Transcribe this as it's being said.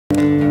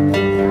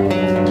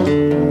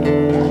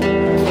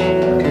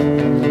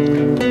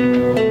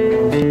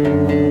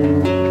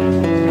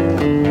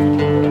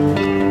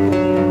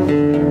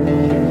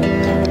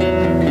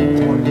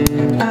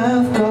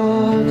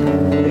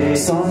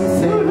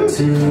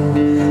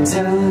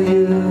tell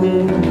you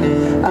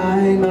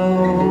I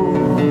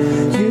know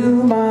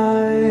you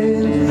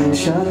might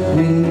shut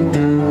me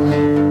down.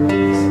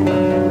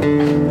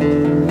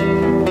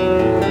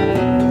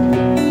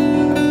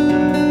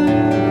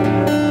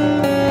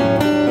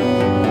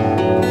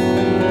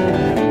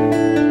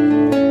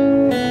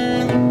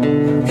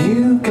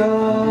 You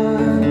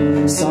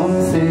got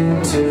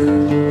something to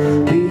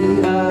be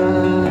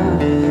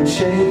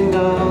ashamed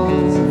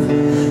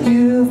of.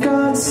 You've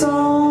got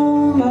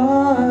so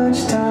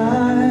much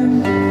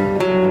time.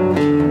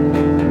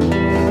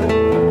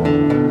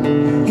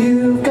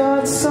 You've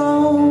got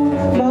so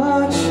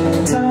much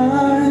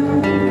time.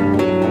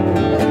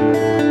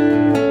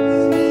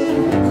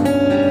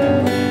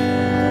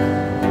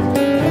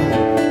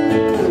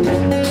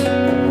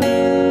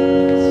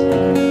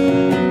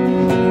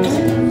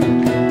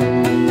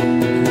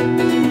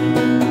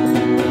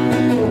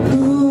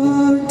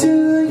 Who do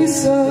you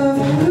serve?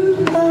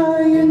 Who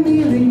are you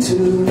kneeling to?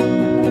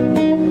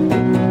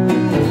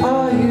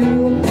 Are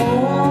you a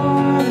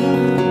pawn?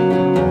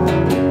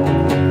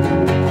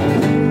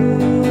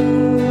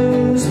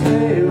 Whose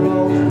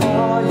payroll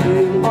are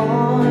you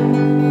on?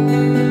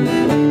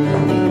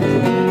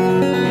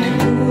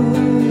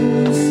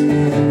 Whose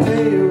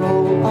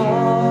payroll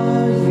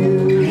are you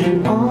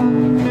on?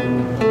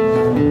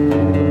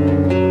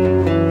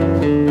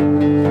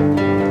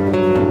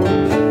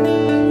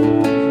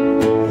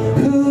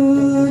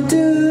 Who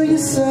do you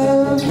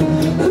serve?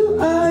 Who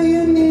are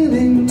you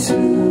kneeling to?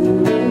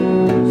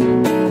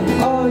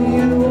 Are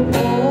you a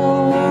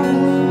pawn?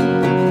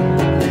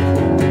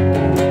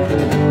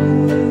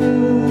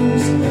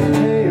 Whose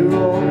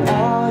payroll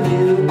are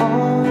you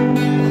on?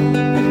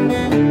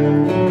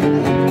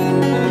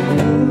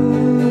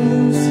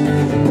 Whose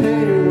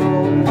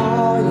payroll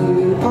are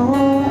you on?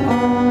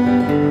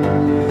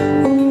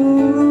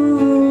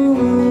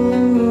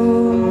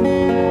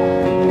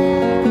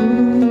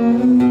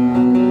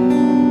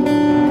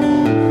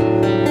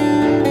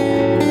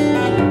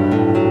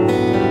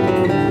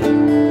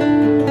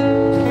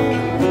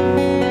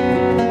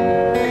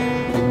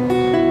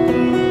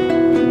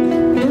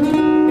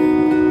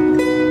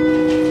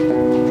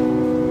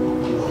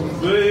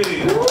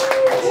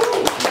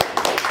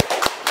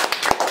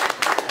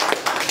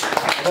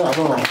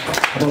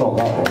 I don't know what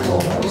that was all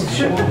about.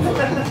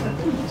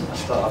 I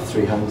start off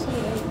three hands.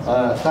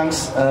 Thanks.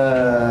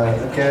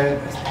 Okay,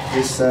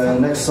 this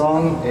next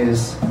song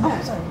is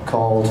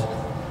called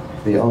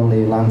The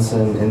Only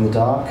Lantern in the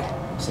Dark.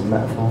 It's a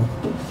metaphor.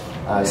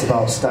 It's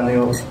about standing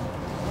up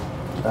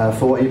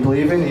for what you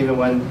believe in, even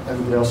when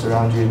everybody else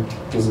around you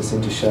doesn't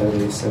seem to share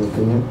the same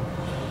opinion.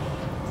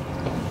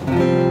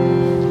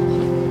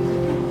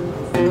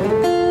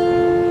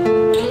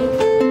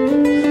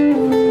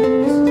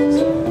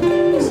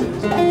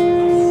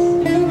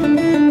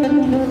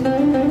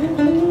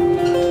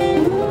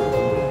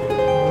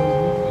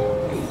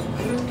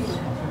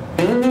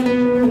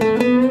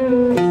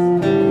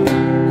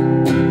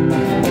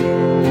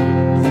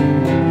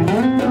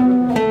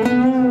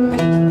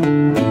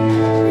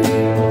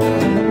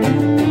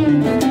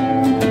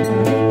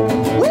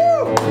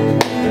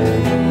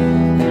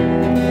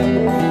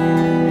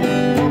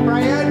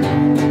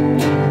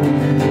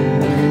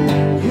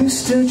 You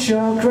stood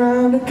your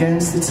ground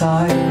against the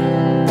tide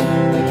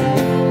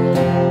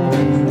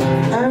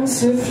and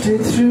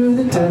sifted through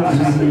the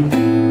depths.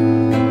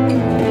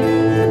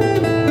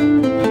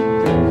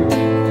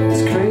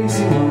 It's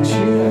crazy what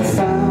you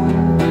found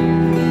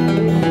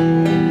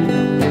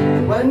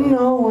when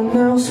no one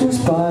else was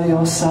by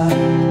your side.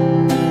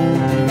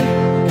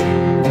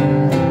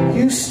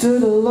 You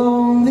stood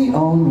alone, the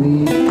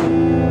only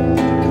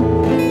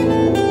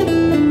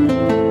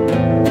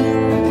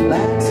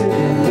lantern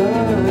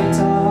in the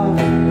dark.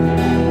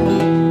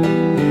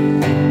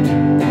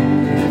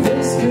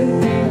 This could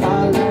be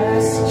our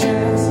last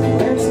chance.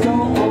 Let's go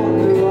on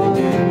the run.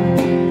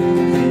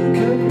 You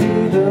could be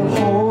the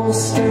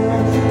holster,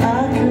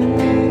 I could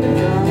be the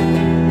gun.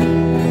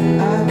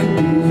 I could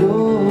be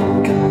your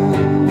gun.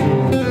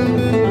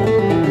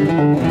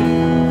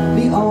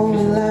 The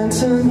only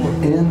lantern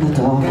in the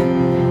dark.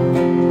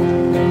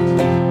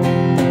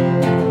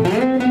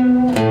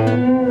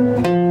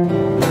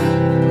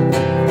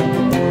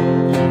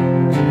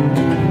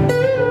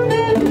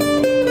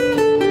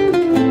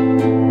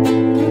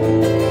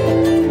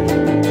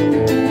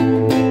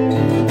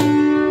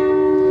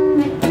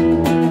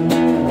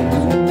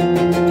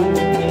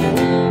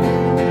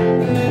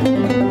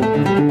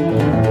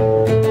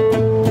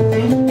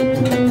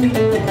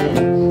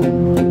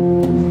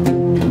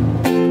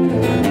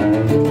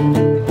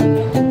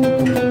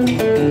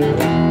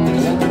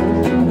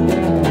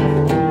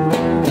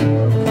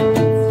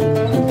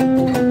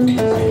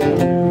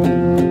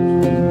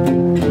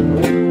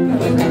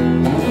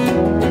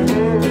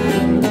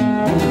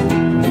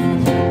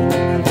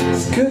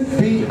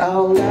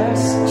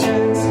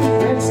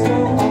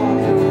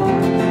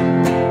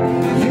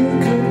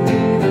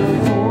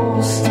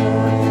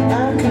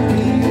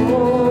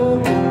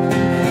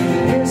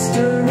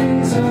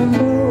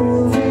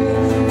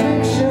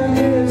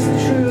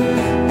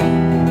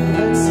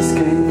 Let's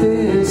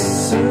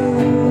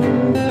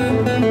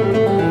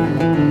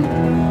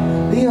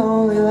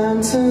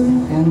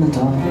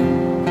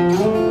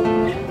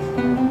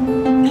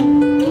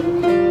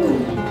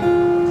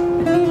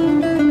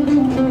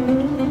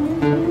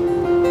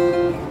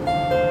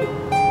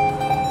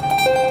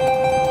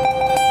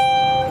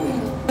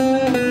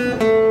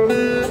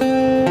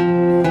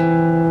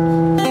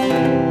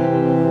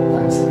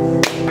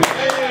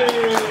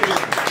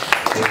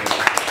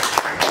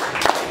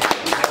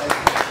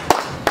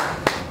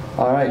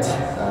All right.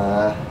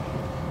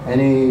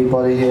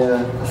 Anybody here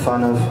a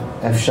fan of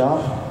F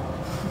sharp?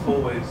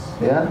 Always.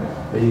 Yeah?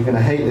 But you're going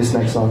to hate this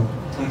next song.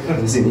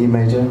 It's in E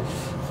major.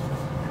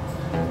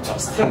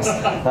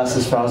 That's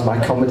as far as my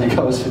comedy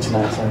goes for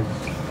tonight. So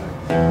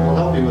we'll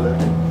help you with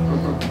it.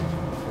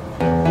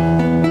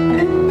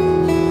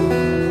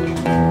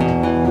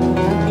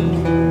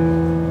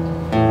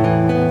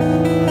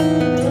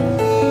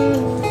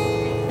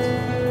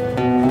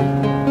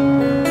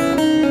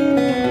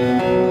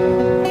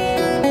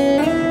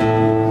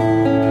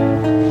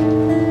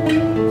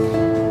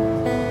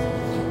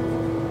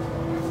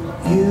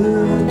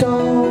 You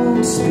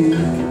don't speak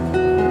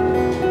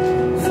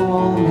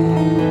for me.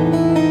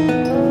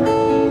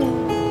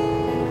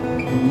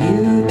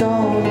 You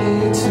don't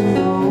need to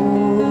know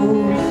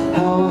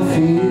how I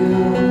feel.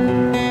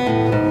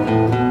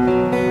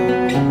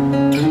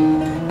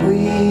 We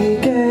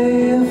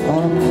gave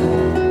up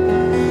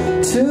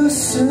too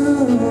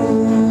soon,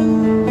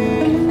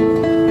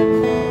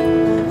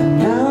 and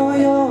now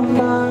you're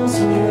miles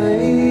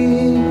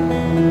away.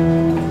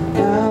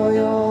 Now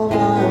you're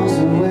miles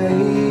away,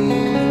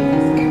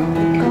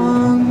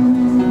 gone.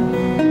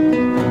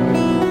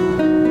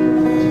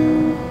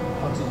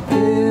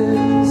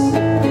 Is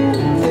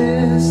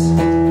this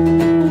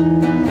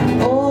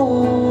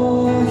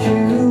all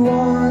you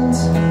want?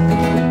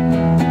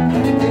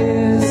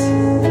 Is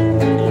this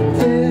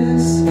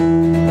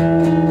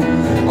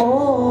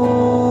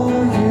all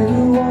you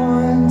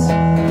want?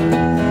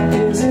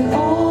 Is it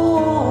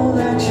all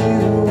that you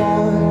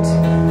want?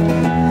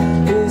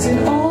 Is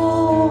it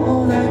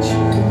all that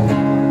you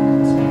want?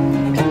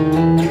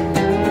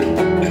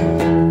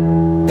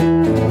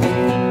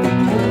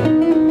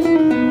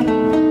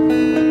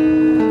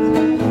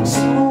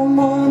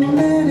 Someone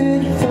let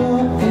it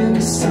fall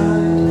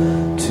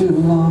inside too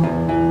long.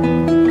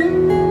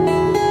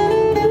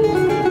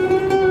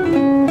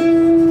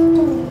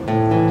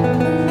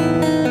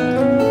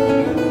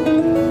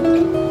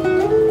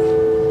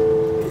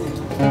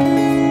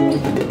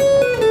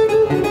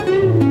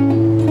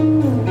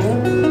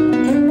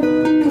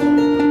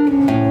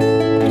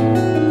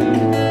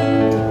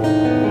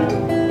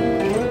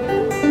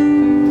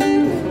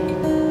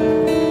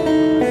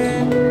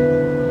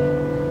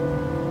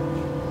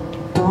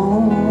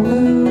 Don't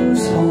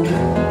lose hope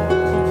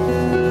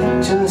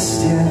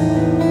just yet.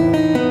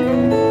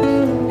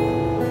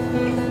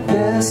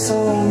 There's so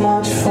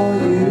much for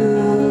you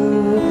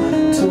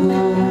to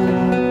learn.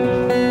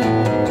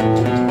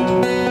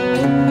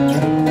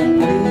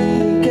 We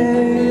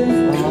gave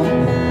up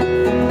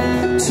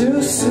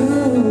too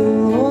soon.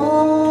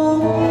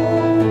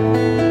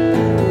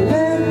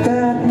 Let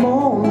that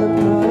moment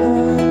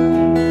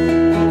burn.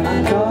 I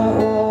got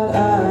what I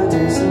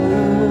deserve.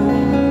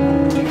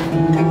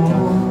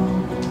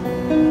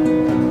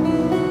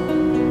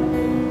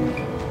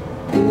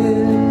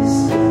 Is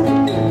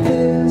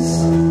this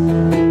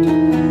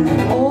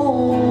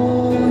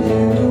all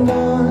you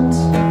want?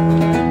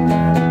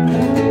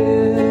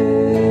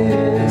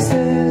 Is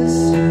this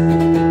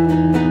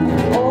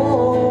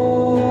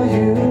all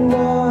you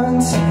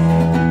want?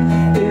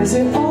 Is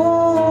it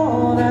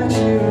all that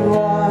you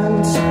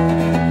want?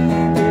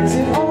 Is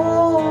it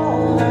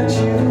all that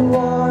you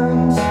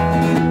want?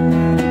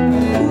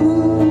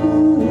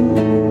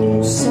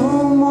 Ooh,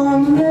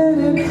 someone let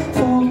it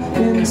fall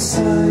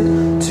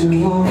inside too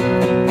long.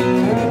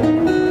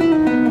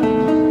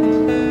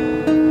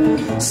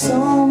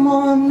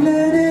 Someone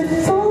let it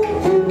fall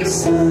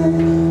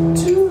inside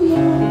too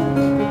long.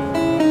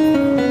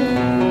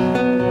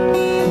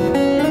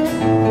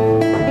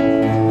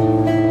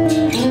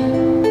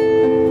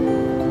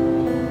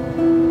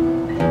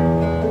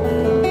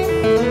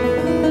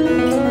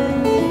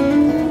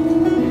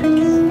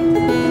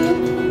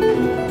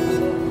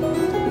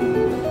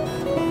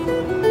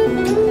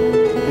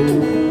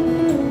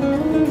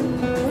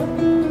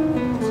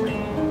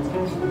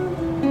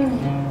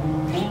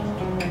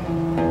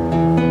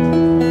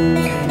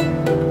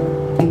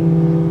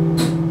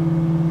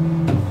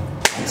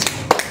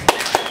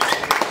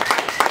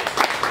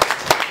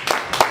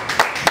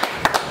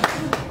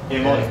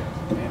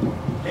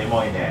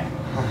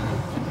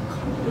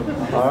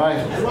 All right.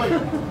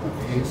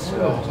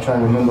 Trying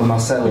to remember my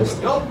set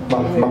list.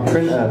 My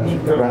printer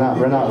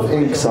ran out of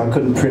ink, so I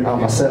couldn't print out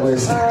my set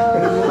list.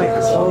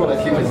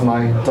 With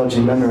my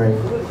dodgy memory.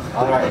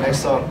 All right, next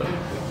song.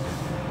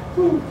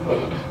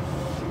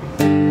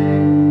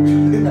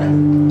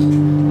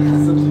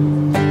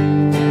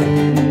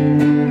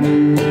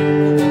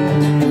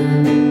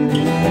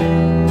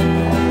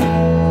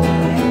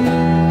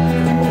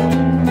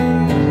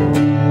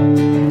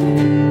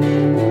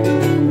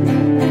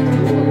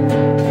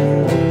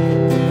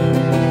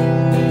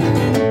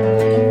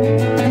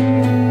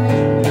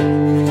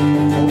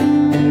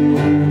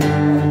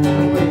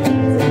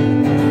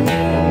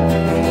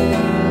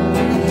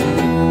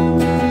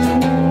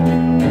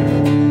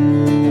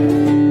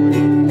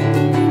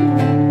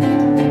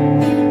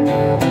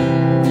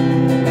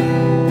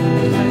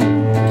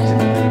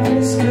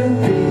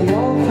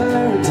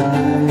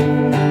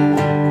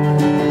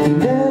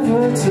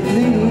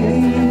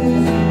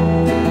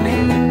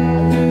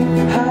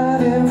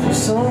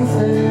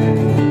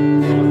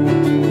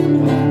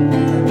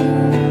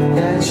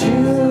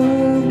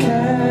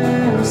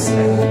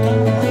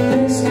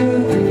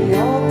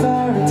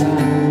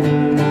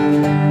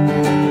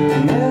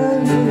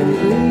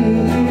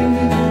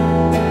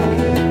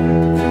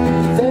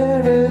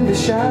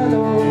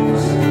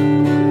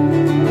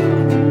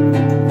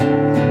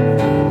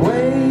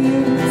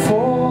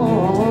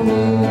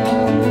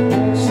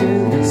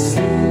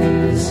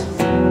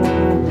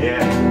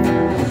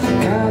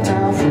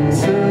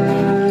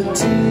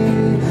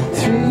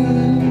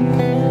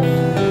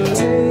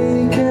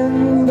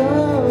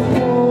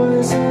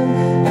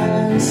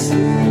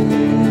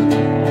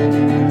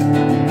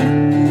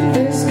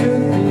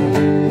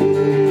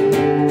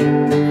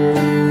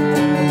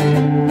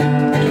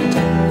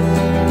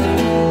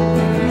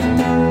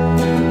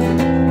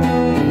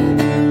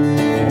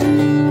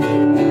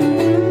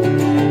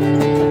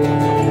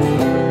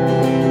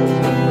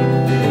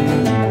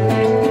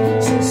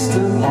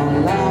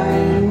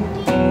 online.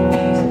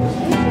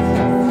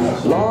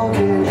 Log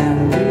in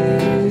and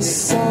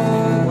resubscribe.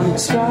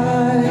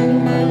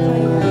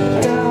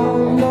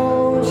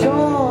 Download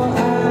your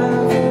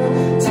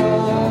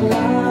avatar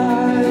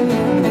live.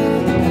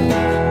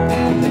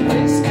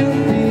 This could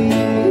be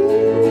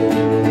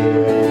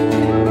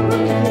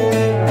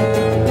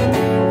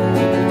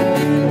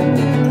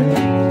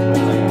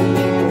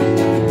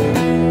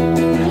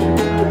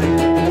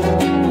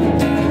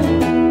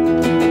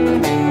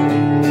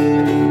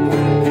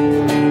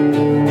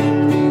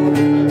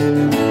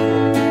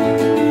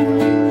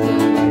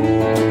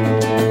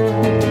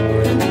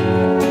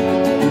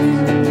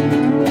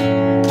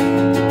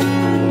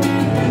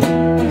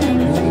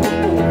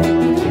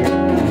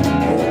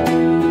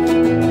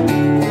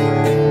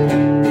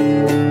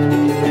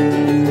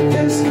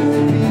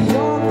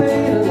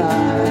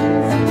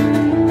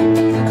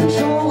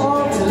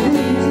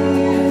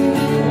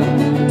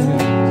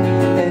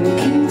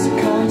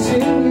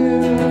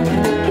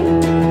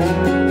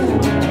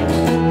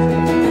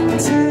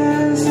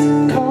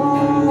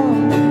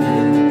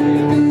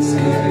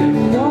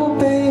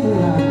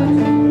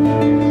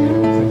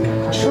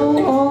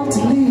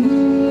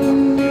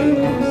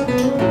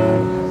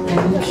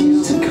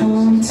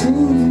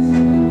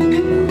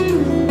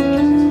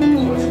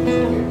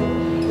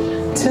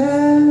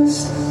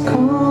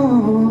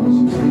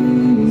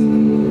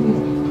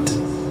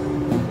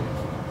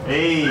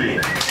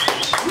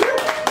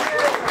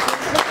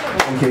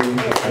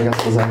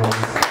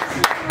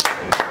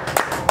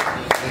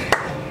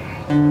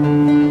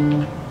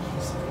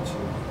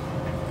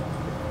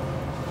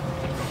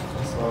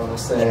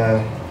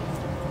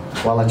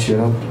while I tune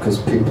up, because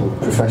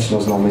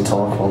professionals normally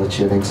talk while they're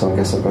tuning, so I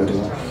guess I've got to do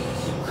that.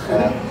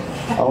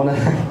 I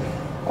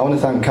want to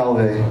thank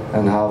Calvi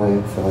and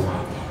Harvey for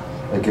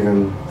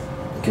giving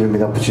me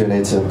the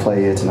opportunity to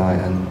play here tonight,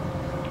 and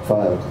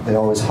they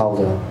always held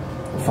a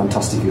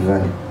fantastic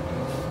event.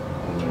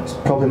 It's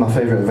probably my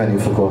favourite event in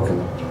Fukuoka.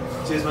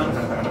 Cheers, man.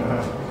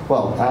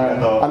 Well,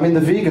 I mean,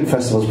 the vegan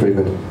festival's pretty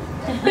good.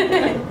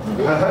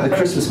 The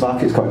Christmas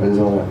market's quite good as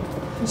well.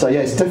 So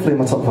yeah, it's definitely in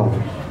my top 5.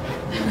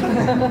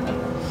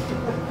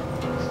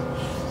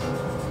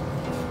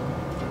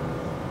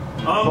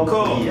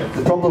 Encore.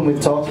 The problem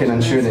with talking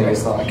and tuning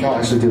is that I can't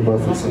actually do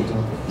both at the same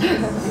time.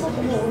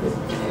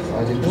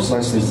 I did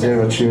precisely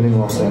 0 tuning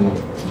while saying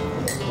that.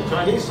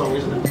 Chinese song,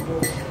 isn't it?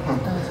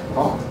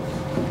 Oh.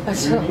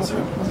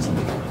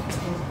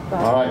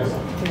 Alright,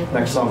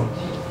 next song.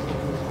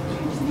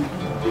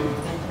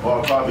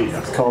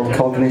 It's called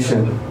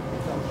Cognition.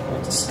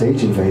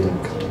 Stage Invader.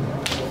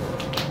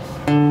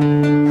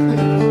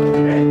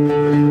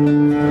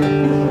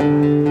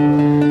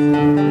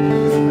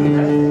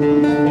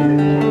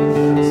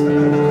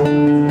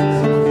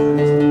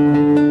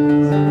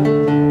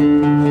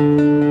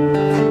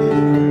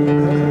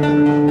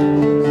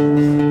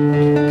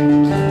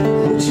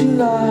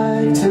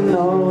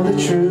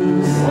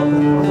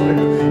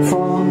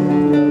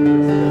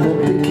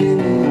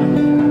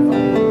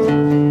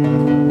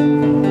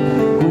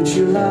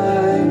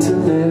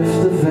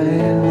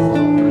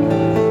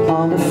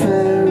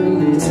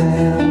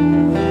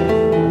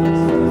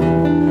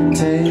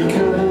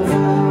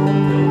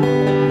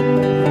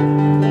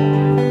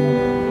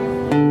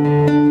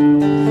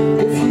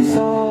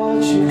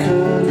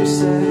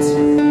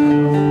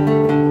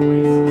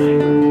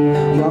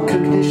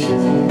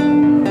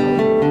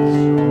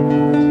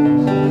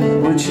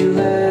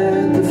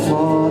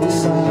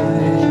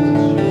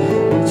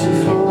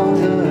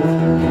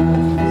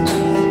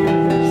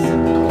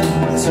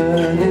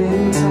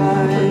 Turning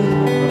time.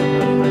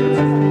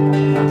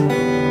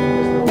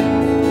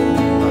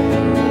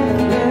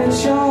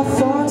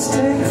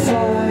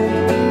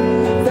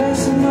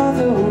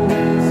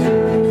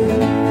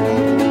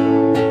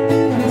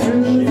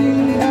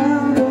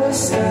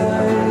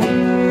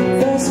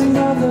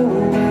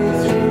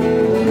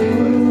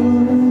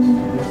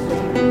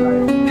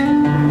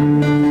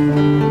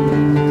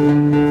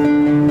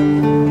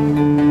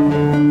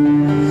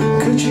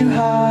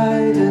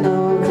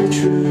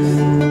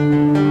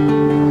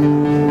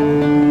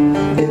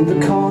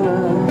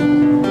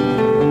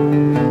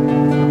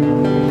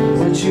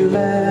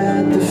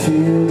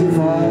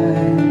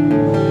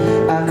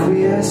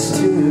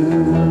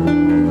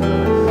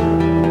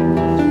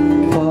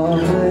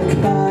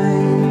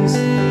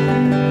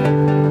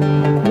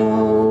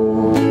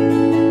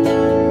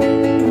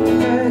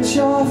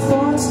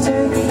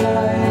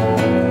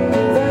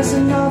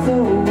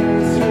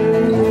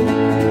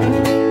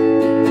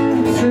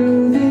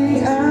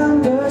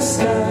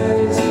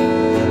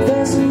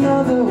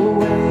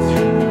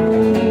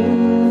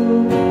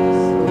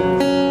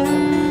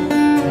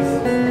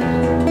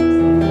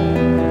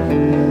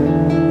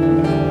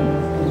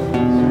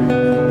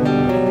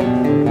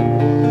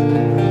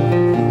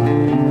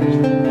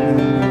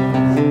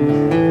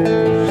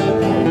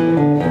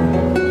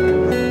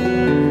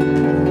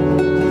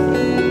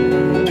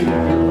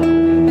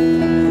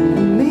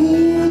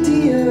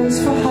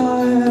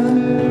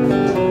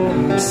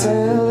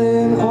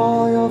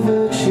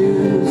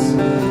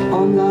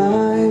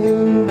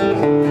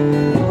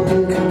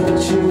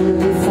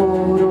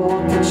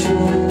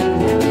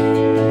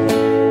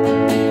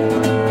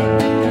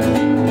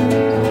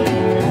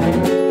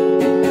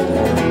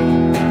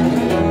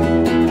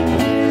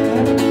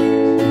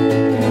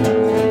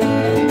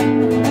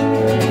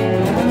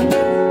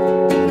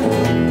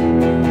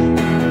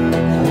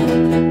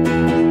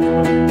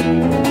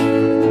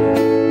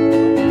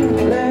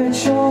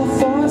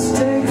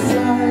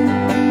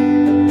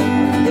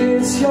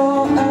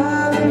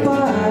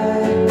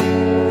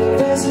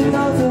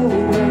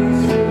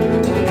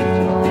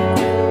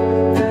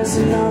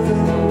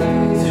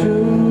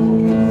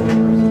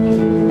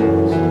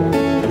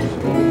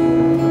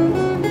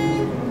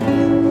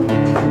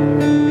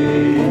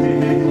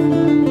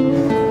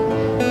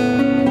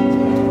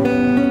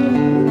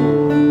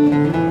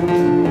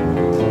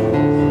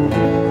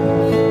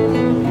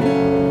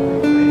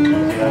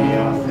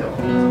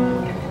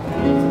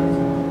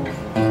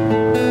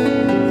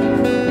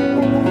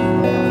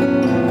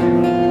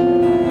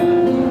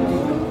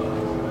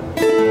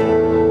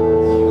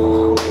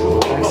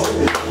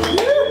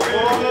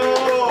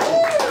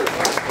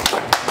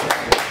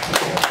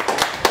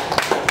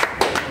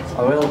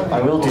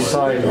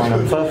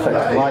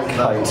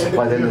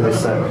 by the end of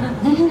this set.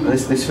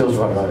 This feels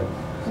right.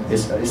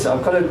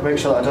 I've got to make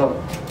sure that I don't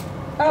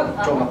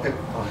drop my pick.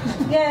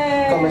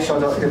 Yay! Got to make sure I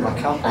don't hit my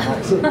cap on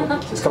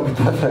that. It's got to be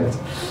perfect.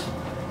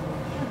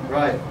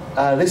 Right.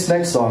 This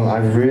next song,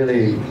 I'm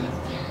really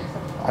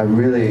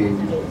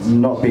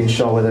not being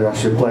sure whether I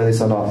should play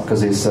this or not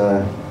because it's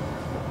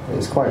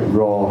quite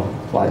raw,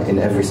 like in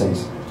every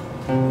sense.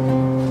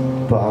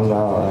 But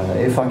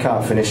if I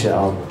can't finish it,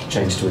 I'll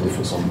change to a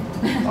different song.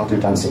 I'll do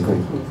Dancing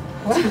Queen.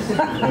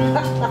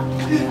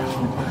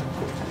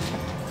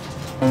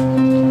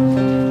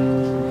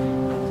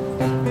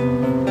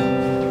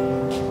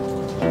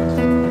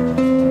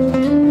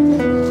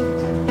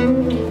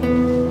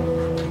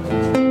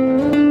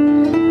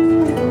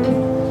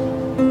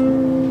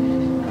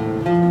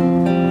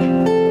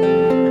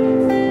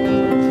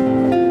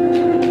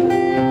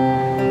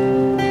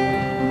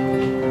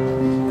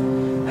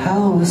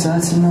 How was I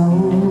to know?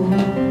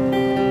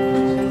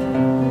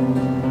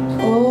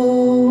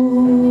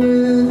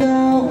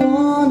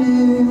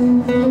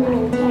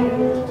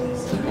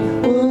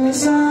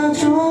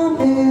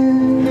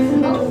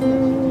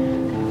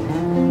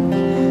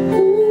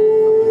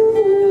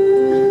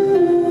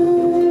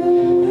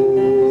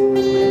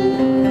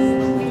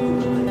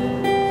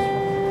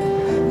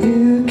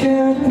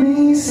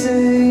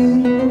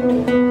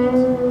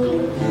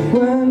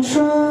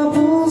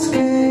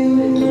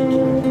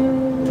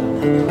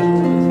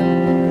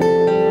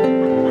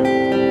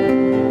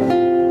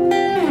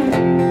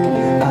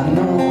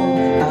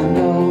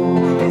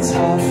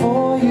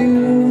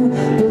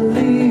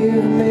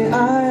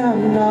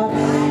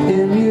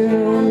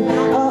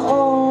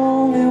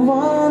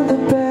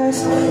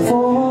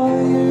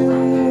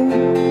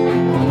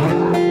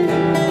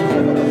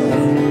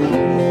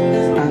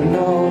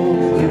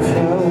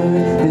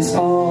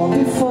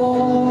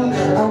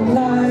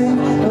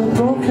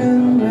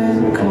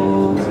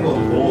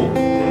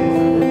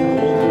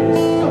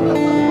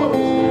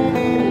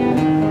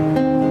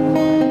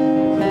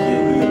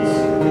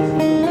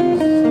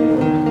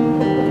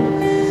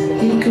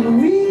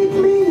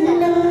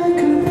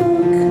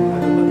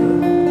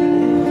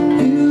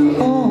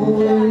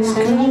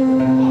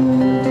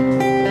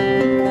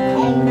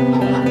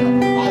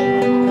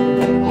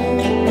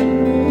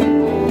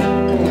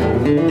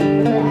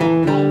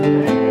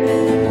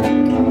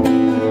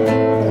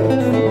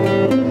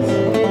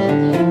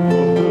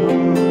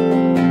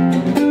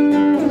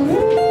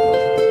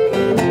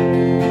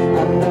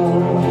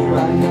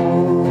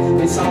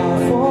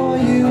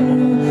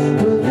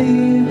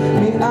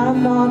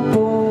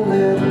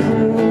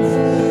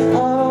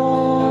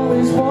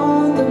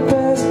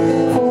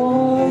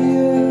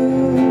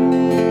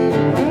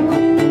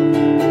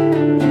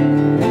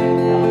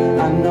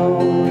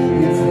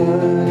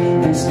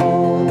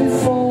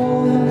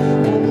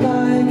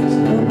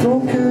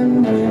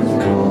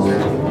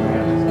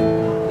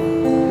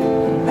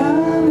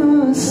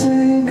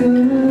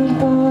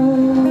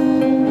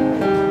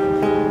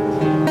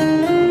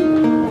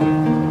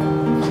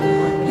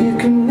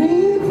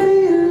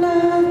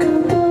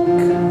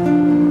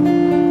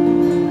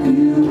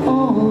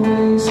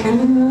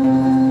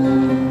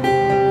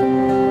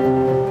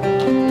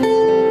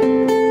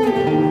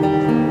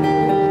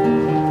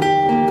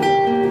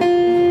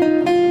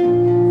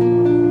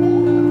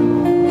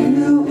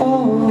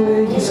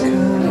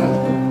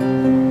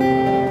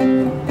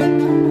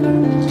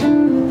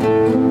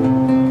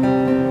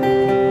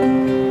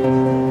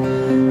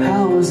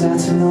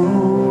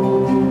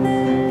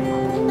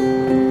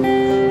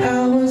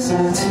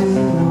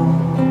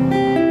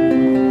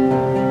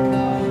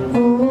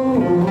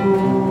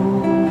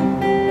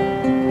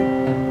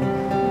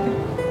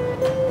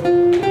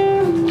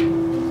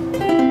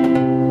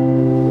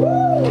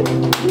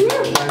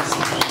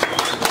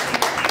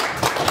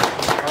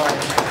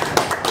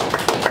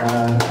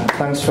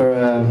 Thanks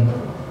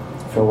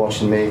for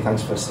watching me.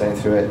 Thanks for staying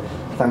through it.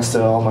 Thanks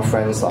to all my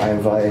friends that I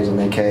invited and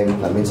they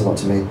came. That means a lot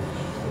to me.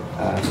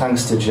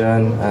 Thanks to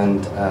Jern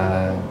and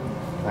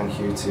thank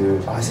you to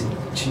is it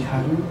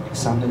Chiharu,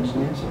 sound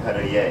engineer?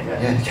 Chiharu, yeah.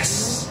 Yeah,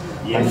 yes.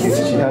 Thank you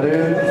to Chiharu.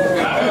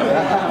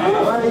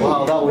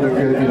 Wow, that would have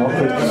really been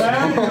awkward.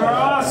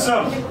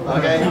 Awesome.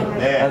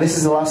 Okay. This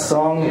is the last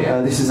song.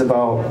 This is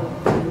about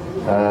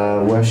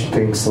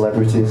worshipping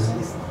celebrities.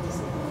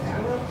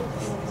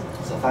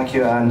 So thank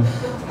you and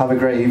have a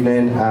great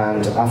evening.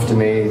 And after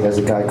me, there's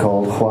a guy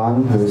called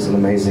Juan, who's an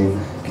amazing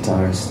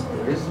guitarist.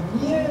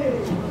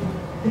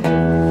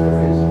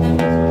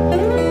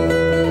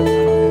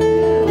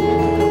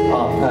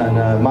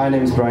 My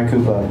name is Bryan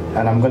Cooper,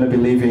 and I'm going to be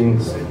leaving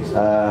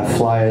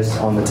flyers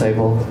on the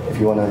table if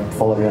you want to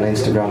follow me on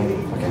Instagram.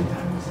 Okay,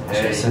 I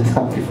should have said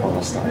that before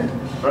I started.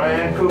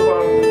 Bryan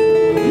Cooper.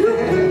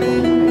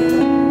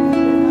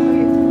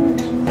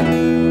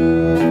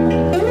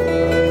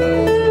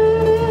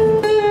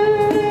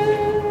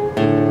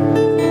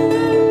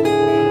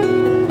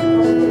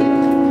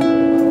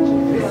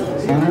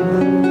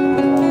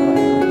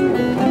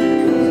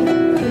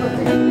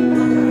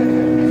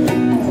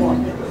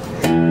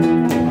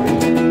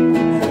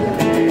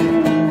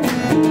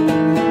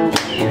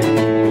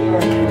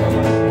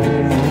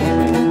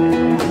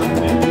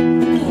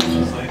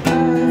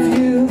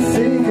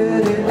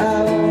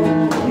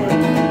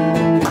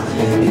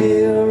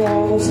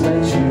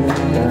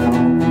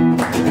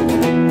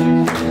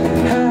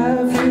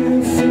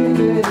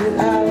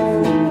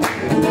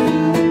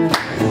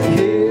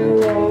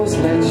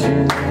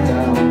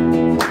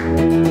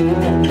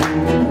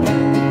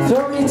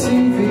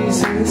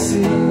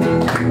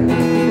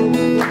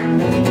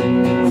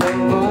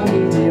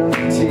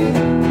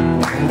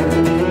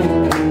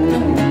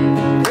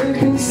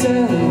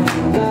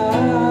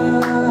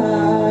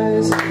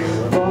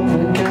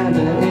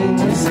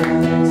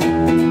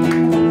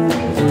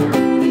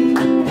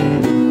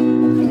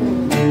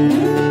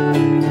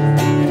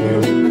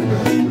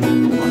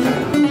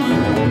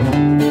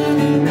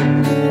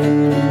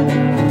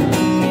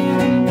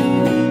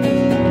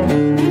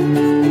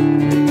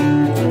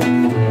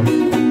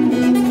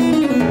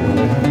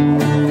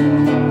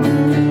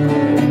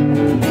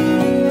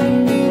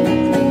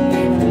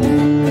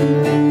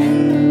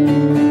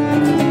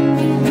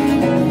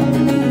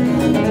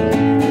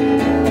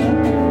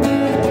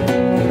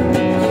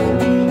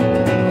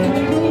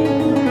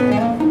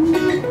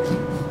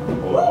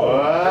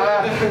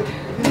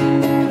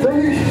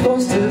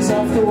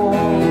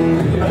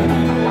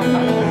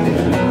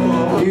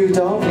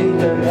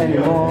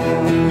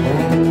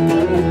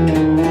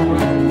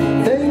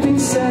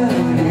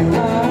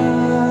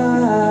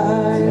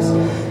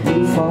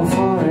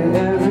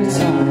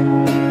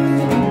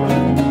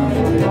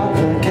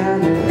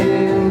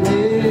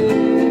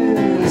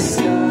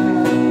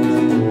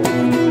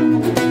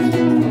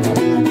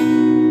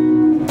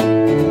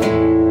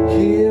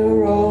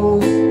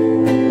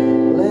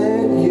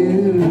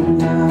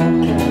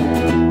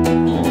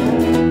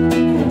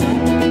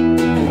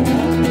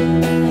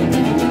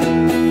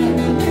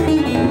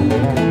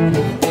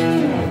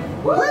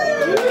 Woo!